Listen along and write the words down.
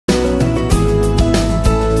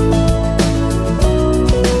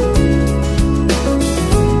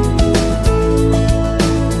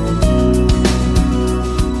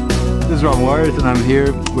Govert, and I'm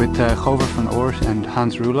here with Govert van Oord and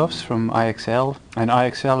Hans Roelofs from IXL. And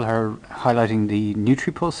IXL are highlighting the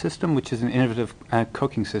NutriPulse system, which is an innovative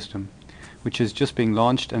cooking system, which is just being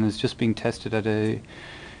launched and is just being tested at a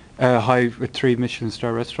high 3 Michelin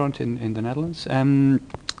star restaurant in the Netherlands.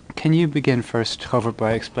 Can you begin first, Govert,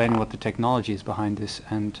 by explaining what the technology is behind this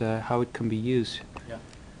and how it can be used? Yeah.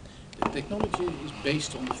 The technology is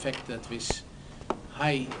based on the fact that with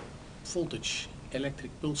high voltage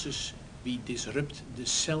electric pulses we disrupt the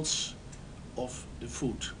cells of the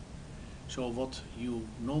food. So what you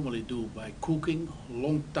normally do by cooking,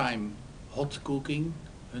 long time hot cooking,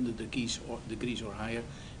 100 degrees or higher,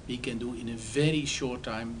 we can do in a very short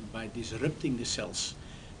time by disrupting the cells.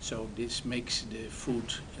 So this makes the food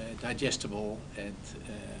digestible and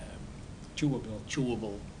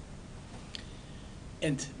chewable.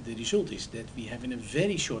 And the result is that we have in a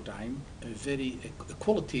very short time a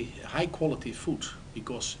high quality food,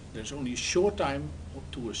 because there's only a short time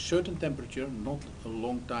to a certain temperature, not a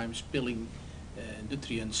long time spilling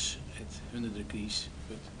nutrients at 100 degrees,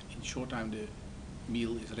 but in short time the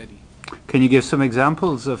meal is ready. Can you give some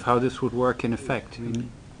examples of how this would work in effect?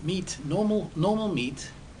 Meat, normal meat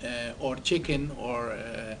or chicken, or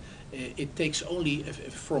it takes only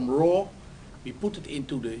from raw. We put it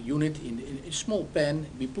into the unit in a small pan,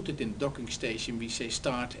 we put it in the docking station, we say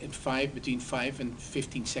start at between 5 and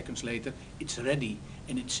 15 seconds later, it's ready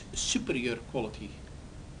and it's superior quality.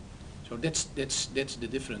 So that's the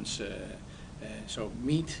difference. So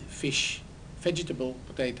meat, fish, vegetable,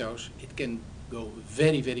 potatoes, it can go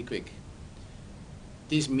very, very quick.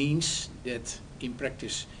 This means that in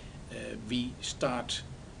practice we start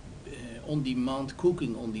on demand,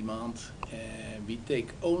 cooking on demand. We take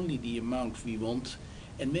only the amount we want,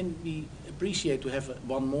 and when we appreciate to have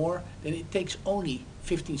one more, then it takes only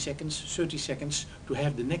 15 seconds, 30 seconds to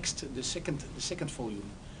have the second volume.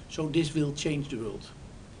 So this will change the world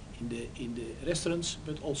in the restaurants,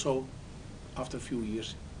 but also after a few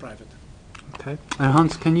years private. Okay. And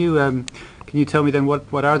Hans, can you tell me then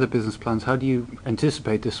what are the business plans? How do you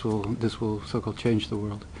anticipate this will so-called change the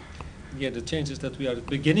world? Yeah, the change is that we are at the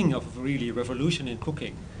beginning of a really revolution in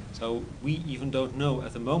cooking. So we even don't know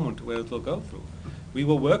at the moment where it will go through. We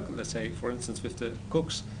will work, let's say, for instance, with the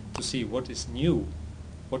cooks to see what is new.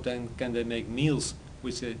 What then can they make meals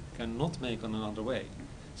which they cannot make on another way.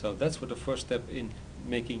 So that's the first step in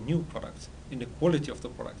making new products, in the quality of the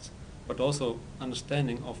products, but also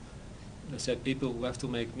understanding of, let's say, people who have to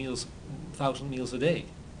make meals, 1,000 meals a day.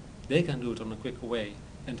 They can do it on a quicker way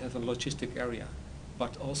and have a logistic area.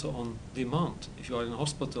 But also on demand. If you are in a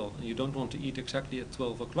hospital and you don't want to eat exactly at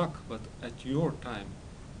 12 o'clock, but at your time,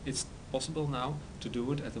 it's possible now to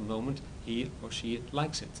do it at the moment he or she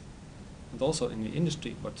likes it. And also in the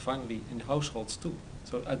industry, but finally in the households too.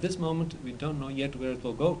 So at this moment we don't know yet where it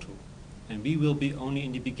will go to. And we will be only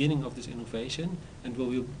in the beginning of this innovation, and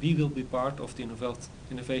we will be part of the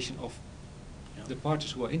innovation of the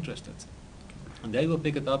parties who are interested. And they will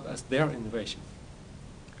pick it up as their innovation.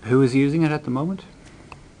 Who is using it at the moment?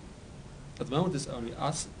 At the moment it's only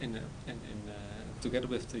us together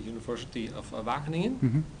with the University of Wageningen.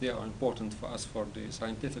 Mm-hmm. They are important for us for the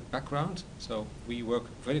scientific background, so we work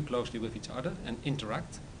very closely with each other and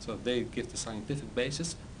interact. So they give the scientific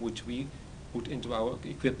basis which we put into our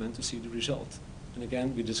equipment to see the result. And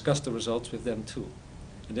again we discuss the results with them too.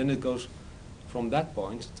 And then it goes from that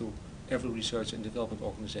point to every research and development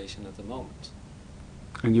organization at the moment.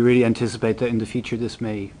 And you really anticipate that in the future this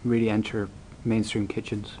may really enter mainstream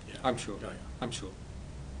kitchens? Yeah. I'm sure. Yeah, yeah. I'm sure.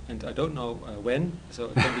 And I don't know when, so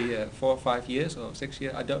it can be 4 or 5 years or 6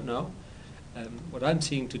 years, I don't know. What I'm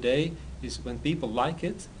seeing today is when people like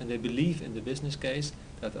it and they believe in the business case,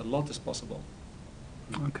 that a lot is possible.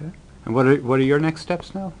 Okay. And what are your next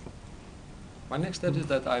steps now? My next step is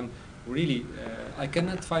that I'm really, I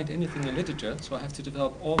cannot find anything in literature, so I have to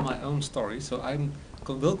develop all my own stories. So I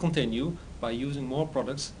will continue by using more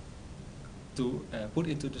products to put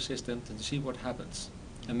into the system and to see what happens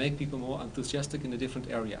and make people more enthusiastic in the different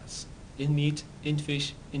areas. In meat, in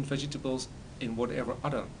fish, in vegetables, in whatever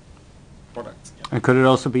other product. Yeah. And could it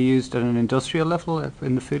also be used at an industrial level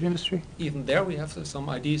in the food industry? Even there we have some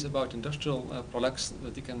ideas about industrial products,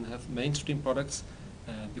 that you can have mainstream products,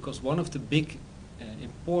 because one of the big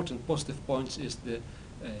important positive points is the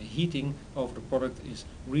heating of the product is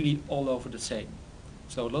really all over the same.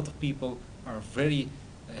 So a lot of people are very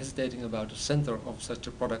hesitating about the center of such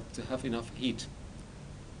a product to have enough heat.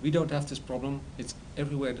 We don't have this problem, it's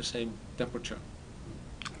everywhere the same temperature.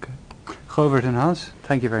 Okay. Govert and Hans,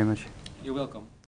 thank you very much. You're welcome.